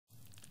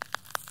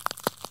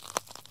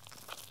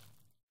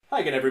Hi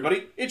again,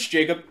 everybody. It's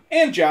Jacob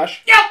and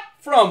Josh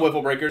from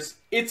Wiffle Breakers.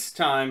 It's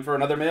time for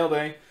another mail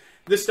day.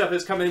 This stuff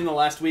has come in the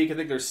last week. I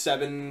think there's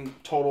 7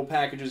 total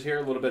packages here.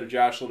 A little bit of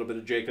Josh, a little bit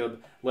of Jacob.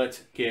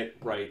 Let's get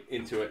right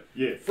into it.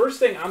 Yeah. First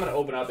thing I'm going to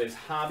open up is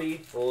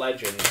Hobby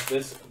Legends,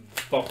 this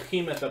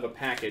behemoth of a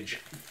package.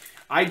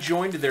 I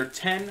joined their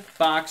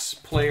 10-box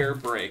player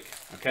break,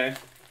 okay?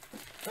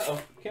 Uh-oh,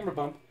 camera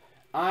bump.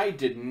 I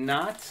did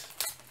not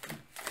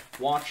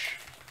watch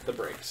the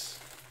breaks.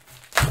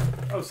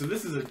 Oh, so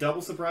this is a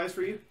double surprise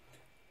for you?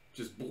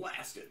 Just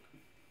blast it.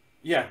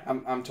 Yeah,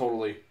 I'm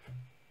totally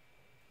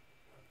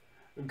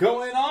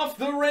going off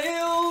the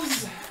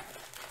rails.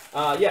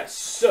 Yeah,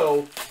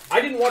 so I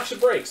didn't watch the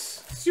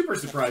breaks. Super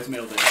surprise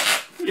mail day.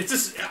 It's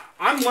just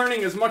I'm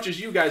learning as much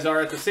as you guys are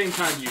at the same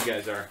time you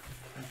guys are,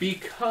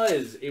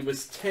 because it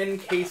was 10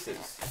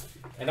 cases,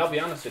 and I'll be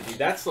honest with you,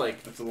 that's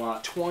a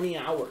lot. 20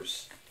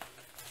 hours.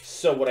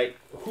 So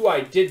who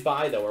I did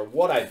buy though, or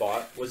what I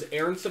bought, was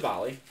Aaron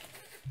Savali.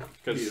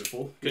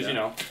 Beautiful. Because, you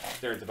know,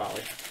 Aaron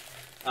Savali.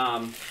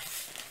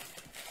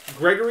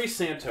 Gregory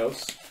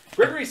Santos.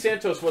 Gregory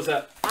Santos was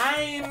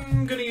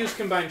I'm going to use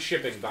combined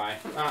shipping buy.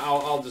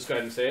 I'll just go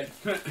ahead and say it.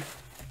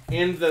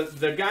 And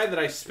the guy that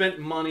I spent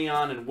money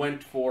on and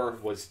went for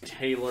was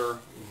Taylor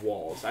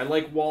Walls. I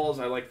like Walls.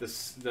 I like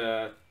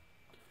the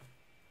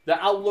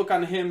outlook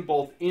on him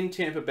both in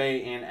Tampa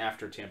Bay and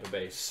after Tampa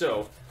Bay.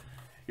 So,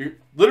 you're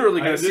literally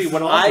going to see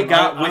what I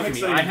got with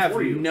me. I have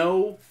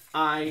no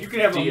idea. You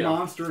can have a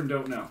monster and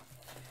don't know.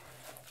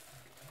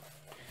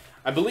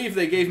 I believe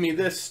they gave me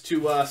this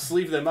to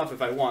sleeve them up if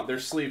I want.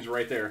 There's sleeves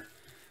right there.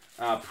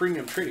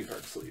 Premium trading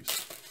card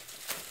sleeves.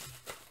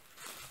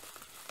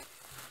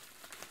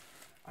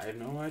 I have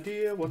no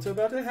idea what's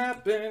about to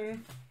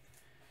happen.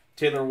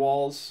 Taylor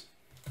Walls.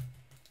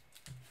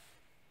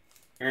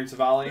 Aaron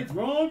Savali. It's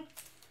wrong.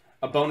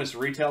 A bonus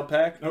retail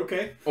pack.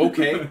 Okay.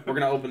 Okay, we're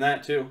going to open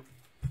that too.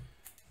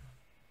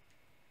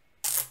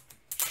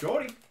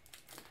 Shorty.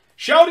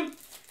 Shouty!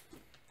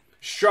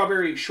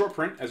 Strawberry short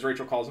print, as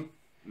Rachel calls him.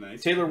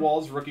 Nice. Taylor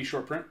Walls, rookie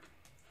short print.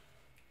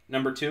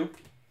 Number 2.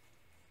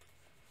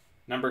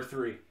 Number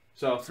 3.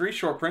 So 3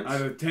 short prints.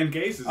 Out of 10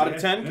 cases. Out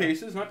of 10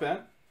 cases, not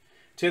bad.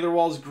 Taylor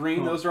Walls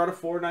green, those are out of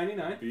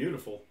 $4.99.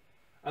 Beautiful.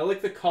 I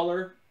like the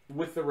color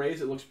with the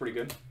rays, it looks pretty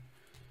good.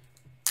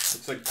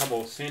 Looks like a couple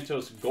of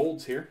Santos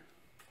golds here.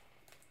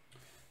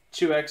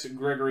 2X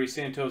Gregory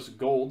Santos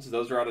golds,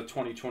 those are out of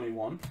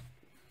 2021.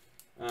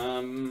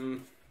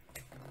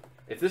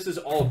 If this is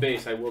all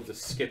base, I will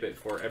just skip it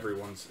for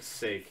everyone's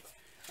sake.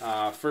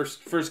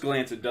 First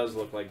glance, it does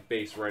look like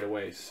base right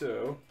away.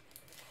 So,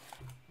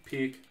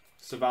 peek,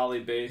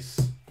 Savali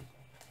base,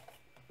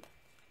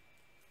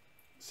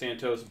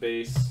 Santos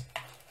base,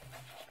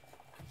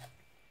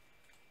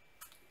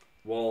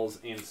 Walls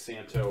and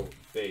Santo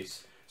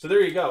base. So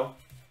there you go.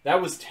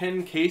 That was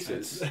 10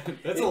 cases.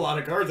 That's a lot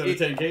of cards out of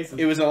 10 cases.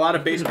 It was a lot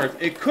of base cards.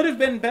 It could have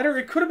been better.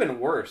 It could have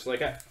been worse.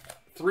 Like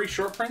 3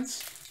 short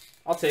prints.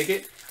 I'll take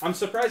it. I'm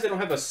surprised I don't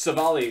have a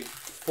Savali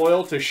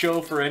foil to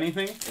show for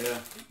anything. Yeah.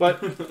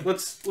 But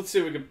let's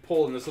see what we can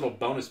pull in this little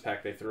bonus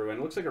pack they threw in.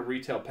 It looks like a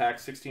retail pack,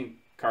 16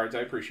 cards. I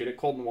appreciate it.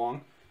 Colton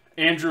Wong,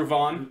 Andrew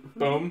Vaughn,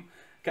 boom.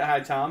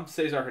 Hi Tom,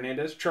 Cesar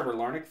Hernandez, Trevor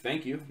Larnick,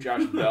 thank you.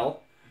 Josh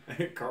Bell,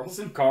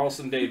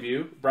 Carlson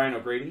debut, Brian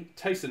O'Grady,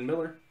 Tyson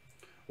Miller,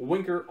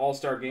 Winker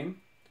All-Star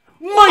Game,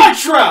 Mike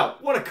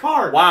Trout. What a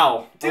card!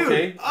 Wow. Dude.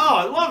 Okay. Oh,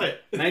 I love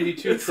it.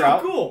 92 It's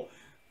Trout. So cool.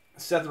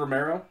 Seth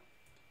Romero,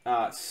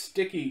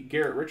 Sticky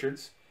Garrett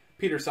Richards,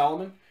 Peter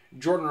Solomon,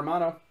 Jordan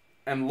Romano,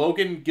 and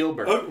Logan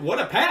Gilbert. Oh, what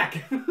a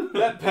pack!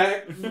 That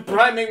pack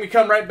probably made me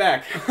come right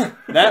back.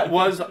 That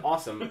was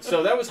awesome.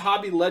 So that was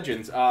Hobby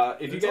Legends.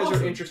 If you guys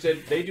are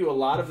interested, they do a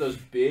lot of those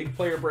big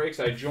player breaks.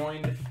 I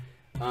joined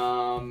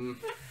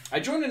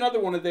another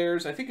one of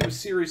theirs. I think it was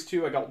Series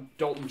 2. I got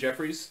Dalton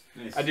Jeffries.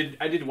 Nice. I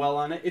did well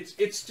on it.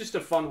 It's just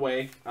a fun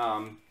way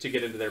to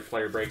get into their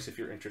player breaks if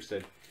you're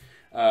interested.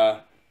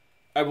 I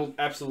will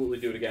absolutely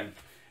do it again.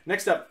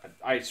 Next up,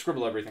 I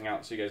scribble everything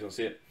out so you guys don't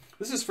see it.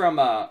 This is from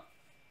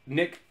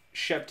Nick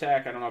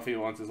Sheptak. I don't know if he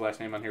wants his last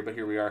name on here, but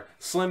here we are.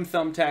 Slim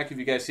Thumbtack, if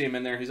you guys see him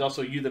in there. He's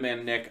also You the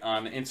Man Nick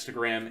on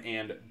Instagram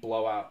and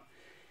Blowout.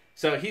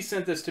 So he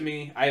sent this to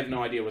me. I have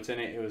no idea what's in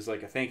it. It was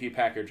like a thank you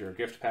package or a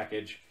gift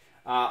package.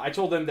 I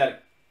told him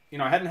that, you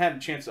know, I hadn't had a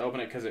chance to open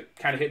it because it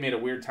kind of hit me at a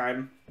weird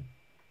time.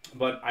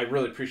 But I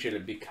really appreciate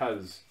it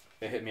because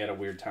it hit me at a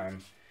weird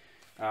time.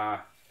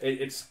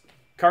 It's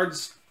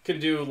cards can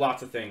do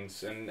lots of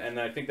things, and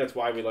I think that's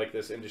why we like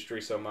this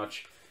industry so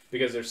much.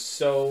 Because there's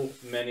so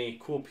many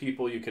cool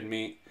people you can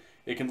meet.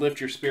 It can lift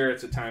your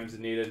spirits at times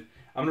needed.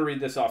 I'm going to read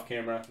this off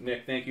camera.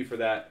 Nick, thank you for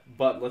that.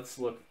 But let's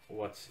look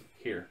what's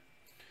here.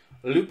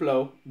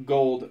 Luplo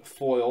Gold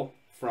Foil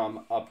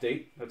from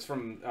Update. That's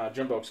from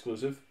Jumbo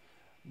Exclusive.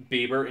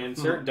 Bieber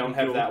insert. Don't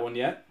have that one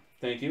yet.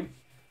 Thank you.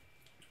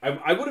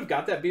 I would have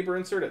got that Bieber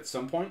insert at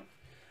some point.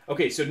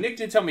 Okay, so Nick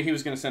did tell me he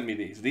was going to send me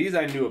these. These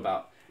I knew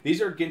about.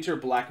 These are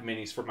Ginter Black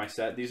Minis for my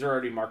set. These are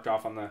already marked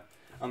off on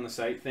the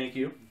site. Thank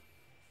you.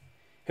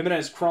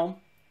 Jimenez Chrome,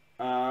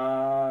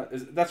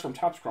 That's from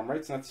Topps Chrome, right?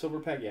 It's not Silver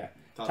Peg, yeah.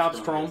 Topps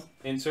Chrome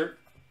insert.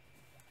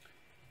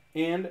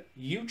 And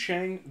Yu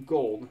Chang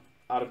Gold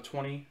out of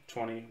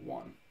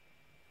 2021.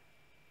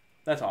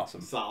 That's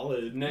awesome.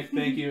 Solid. Nick,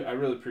 thank you. I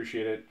really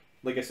appreciate it.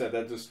 Like I said,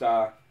 that just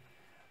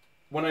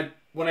when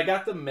I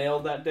got the mail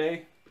that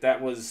day,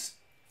 that was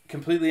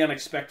completely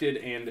unexpected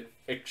and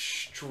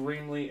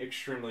extremely,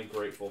 extremely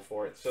grateful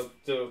for it. So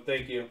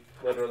thank you,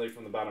 literally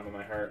from the bottom of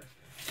my heart.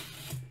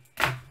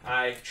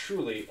 I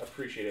truly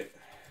appreciate it.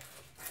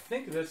 I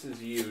think this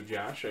is you,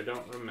 Josh. I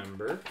don't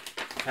remember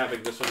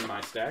having this one in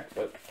my stack,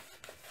 but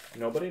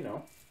nobody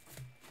know.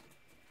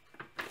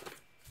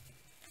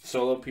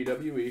 Solo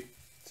PWE.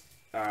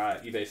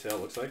 eBay sale,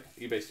 looks like.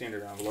 eBay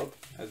standard envelope,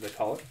 as they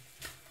call it.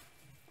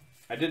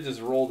 I did just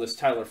roll this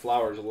Tyler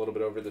Flowers a little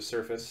bit over the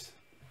surface.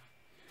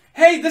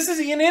 Hey, this is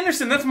Ian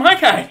Anderson. That's my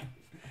guy.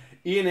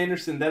 Ian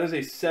Anderson, that is a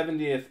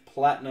 70th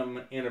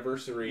Platinum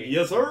Anniversary.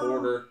 Yes, sir.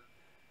 Border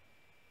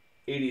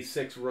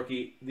 86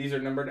 rookie. These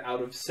are numbered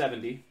out of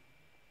 70.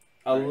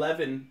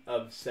 11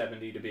 of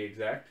 70 to be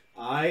exact.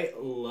 I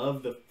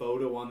love the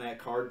photo on that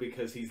card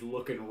because he's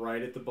looking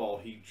right at the ball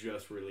he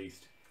just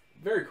released.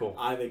 Very cool.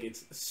 I think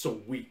it's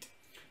sweet.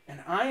 And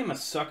I am a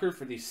sucker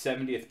for these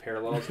 70th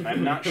parallels, and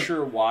I'm not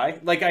sure why.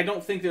 Like, I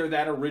don't think they're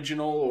that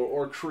original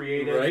or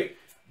creative. Right.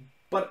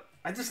 But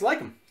I just like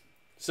them.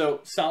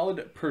 So,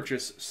 solid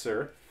purchase,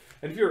 sir.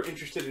 And if you're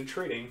interested in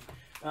trading,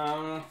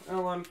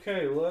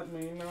 LMK, let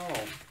me know.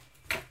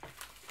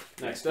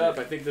 Next up,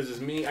 I think this is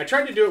me. I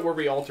tried to do it where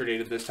we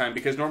alternated this time,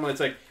 because normally it's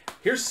like,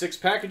 here's 6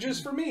 packages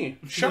for me.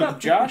 Shut up,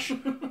 Josh.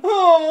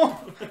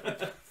 Oh,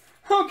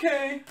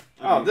 okay.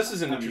 Oh, this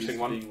is an interesting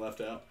one. Being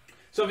left out.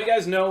 So if you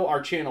guys know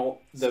our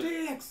channel,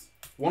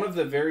 one of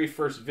the very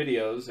first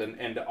videos,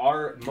 and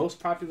our most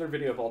popular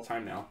video of all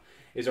time now,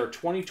 is our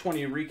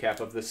 2020 recap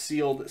of the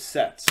sealed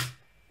sets.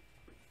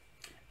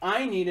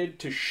 I needed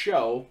to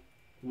show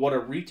what a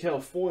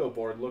retail foil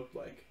board looked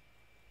like.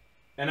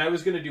 And I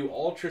was going to do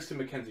all Triston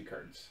McKenzie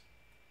cards.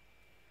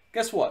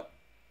 Guess what?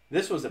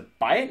 This was a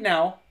buy it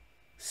now,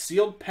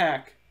 sealed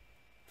pack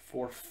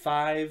for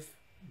 $5.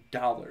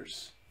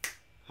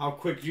 How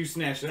quick did you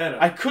snatch that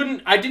up?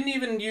 I didn't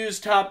even use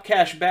top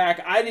cash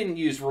back. I didn't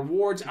use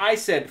rewards. I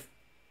said,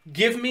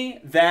 give me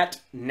that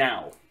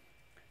now.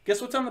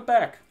 Guess what's on the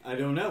back? I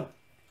don't know.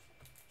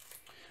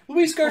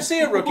 Luis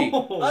Garcia rookie.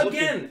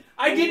 Again,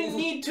 I didn't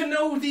need to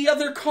know the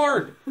other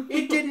card.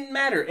 It didn't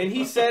matter. And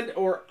he said,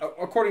 or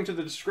according to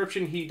the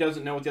description, he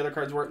doesn't know what the other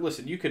cards were.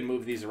 Listen, you can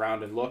move these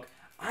around and look.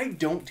 I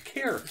don't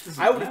care.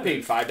 I would have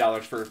paid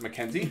 $5 for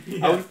McKenzie.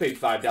 Yeah. I would have paid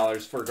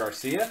 $5 for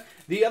Garcia.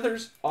 The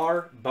others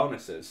are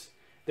bonuses.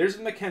 There's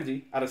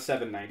McKenzie out of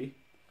 790.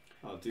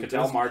 Oh, dude,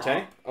 Ketel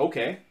Marte.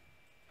 Okay.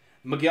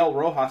 Miguel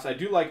Rojas. I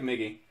do like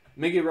Miggy.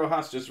 Miggy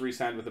Rojas just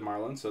re-signed with the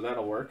Marlins, so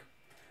that'll work.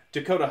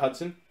 Dakota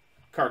Hudson.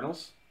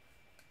 Cardinals.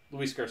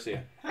 Luis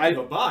Garcia. I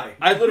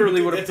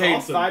literally would have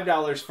paid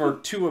 $5 for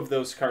 2 of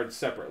those cards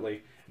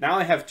separately. Now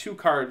I have 2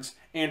 cards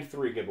and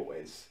 3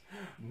 giveaways.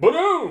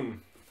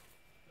 Boom!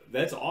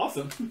 That's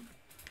awesome.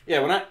 Yeah,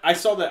 when I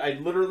saw that, I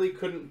literally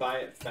couldn't buy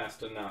it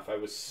fast enough. I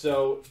was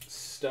so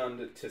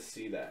stunned to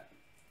see that.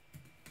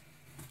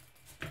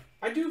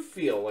 I do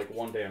feel like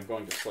one day I'm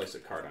going to slice a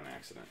card on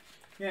accident.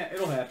 Yeah,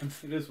 it'll happen.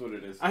 It is what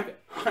it is.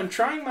 I'm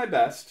trying my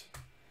best.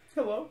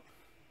 Hello.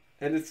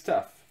 And it's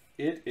tough.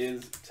 It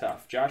is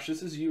tough. Josh,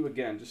 this is you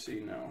again, just so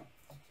you know.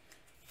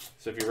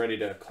 So if you're ready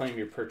to claim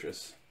your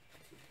purchase.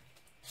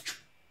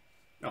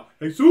 No.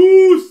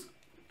 Jesus!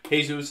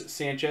 Jesus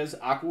Sanchez,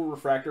 Aqua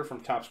Refractor from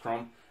Topps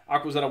Chrome.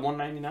 Aqua's at a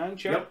 199,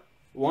 Chad? Yep.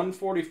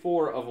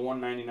 144 of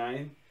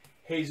 199.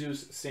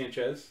 Jesus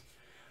Sanchez.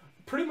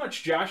 Pretty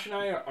much Josh and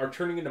I are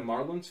turning into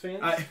Marlins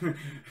fans.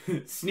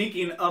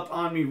 Sneaking up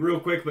on me real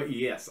quick, but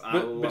yes.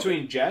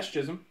 Between Josh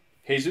Chisholm,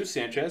 Jesus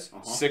Sanchez,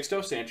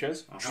 Sixto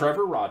Sanchez,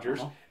 Trevor Rogers,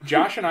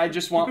 Josh and I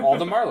just want all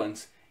the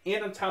Marlins.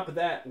 And on top of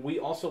that, we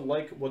also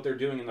like what they're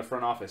doing in the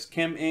front office.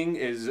 Kim Ng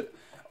is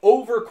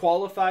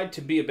overqualified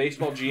to be a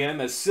baseball GM,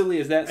 as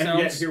silly as that sounds. And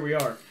yet, here we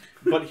are.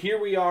 But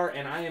here we are,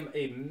 and I am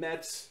a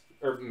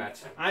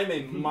I'm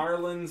a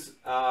Marlins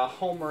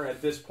homer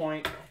at this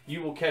point.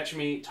 You will catch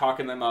me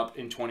talking them up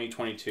in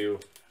 2022.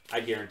 I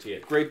guarantee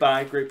it. Great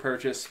buy, great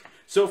purchase.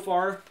 So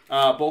far,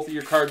 both of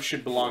your cards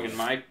should belong in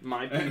my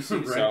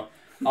PC, right. So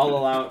I'll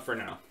allow it for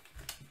now.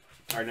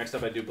 All right, next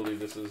up, I do believe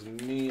this is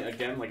me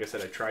again. Like I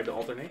said, I tried to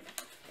alternate.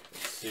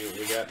 Let's see what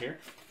we got here.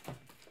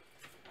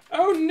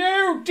 Oh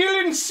no,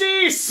 Dylan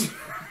Cease!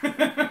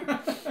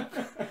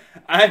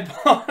 I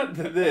bought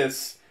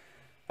this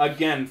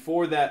again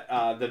for that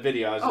the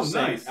video. I was just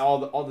saying nice.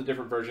 all the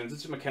different versions.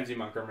 It's a McKenzie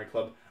Montgomery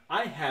Club.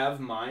 I have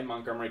my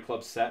Montgomery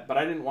Club set, but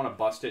I didn't want to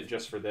bust it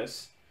just for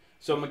this.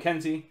 So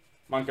McKenzie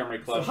Montgomery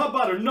Club. So how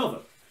about another?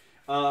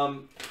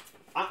 I'm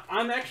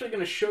actually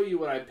going to show you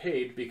what I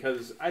paid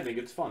because I think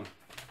it's fun.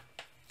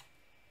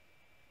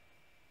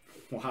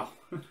 Wow.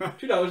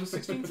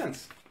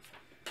 $2.16.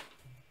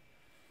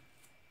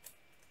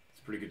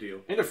 Pretty good deal.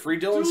 And a free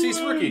Dylan Cease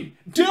rookie.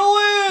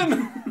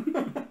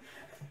 Dylan!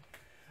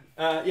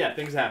 Yeah,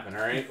 things happen,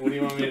 all right? What do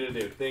you want me to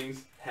do?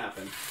 Things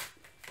happen.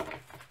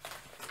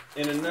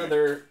 And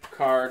another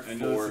card I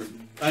know, for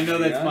I know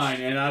that's Josh.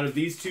 mine. And out of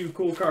these two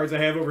cool cards I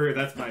have over here,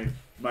 that's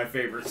my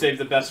favorite. Save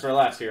the best for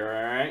last here,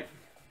 all right?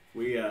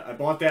 I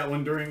bought that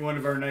one during one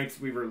of our nights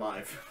we were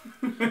live.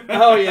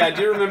 Oh, yeah. I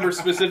do remember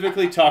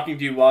specifically talking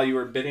to you while you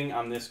were bidding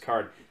on this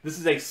card. This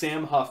is a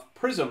Sam Huff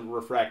Prism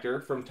Refractor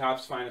from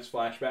Topps Finest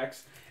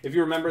Flashbacks. If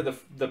you remember,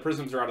 the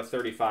Prisms are out of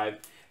 35.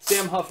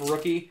 Sam Huff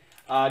rookie.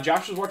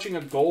 Josh was watching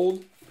a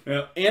gold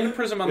and a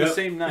Prism on the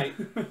same night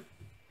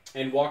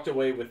and walked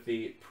away with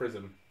the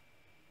Prism.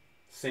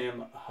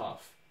 Sam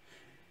Huff.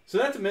 So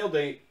that's a mail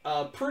date.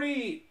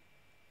 Pretty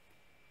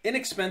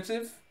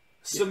inexpensive.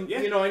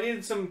 You know, I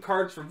needed some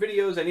cards for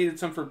videos. I needed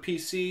some for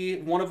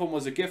PC. One of them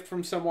was a gift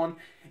from someone,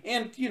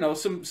 and you know,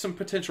 some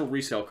potential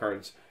resale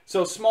cards.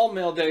 So small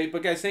mail day.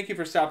 But guys, thank you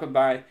for stopping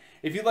by.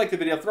 If you like the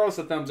video, throw us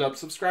a thumbs up,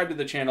 subscribe to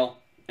the channel,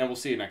 and we'll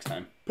see you next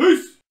time.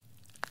 Peace.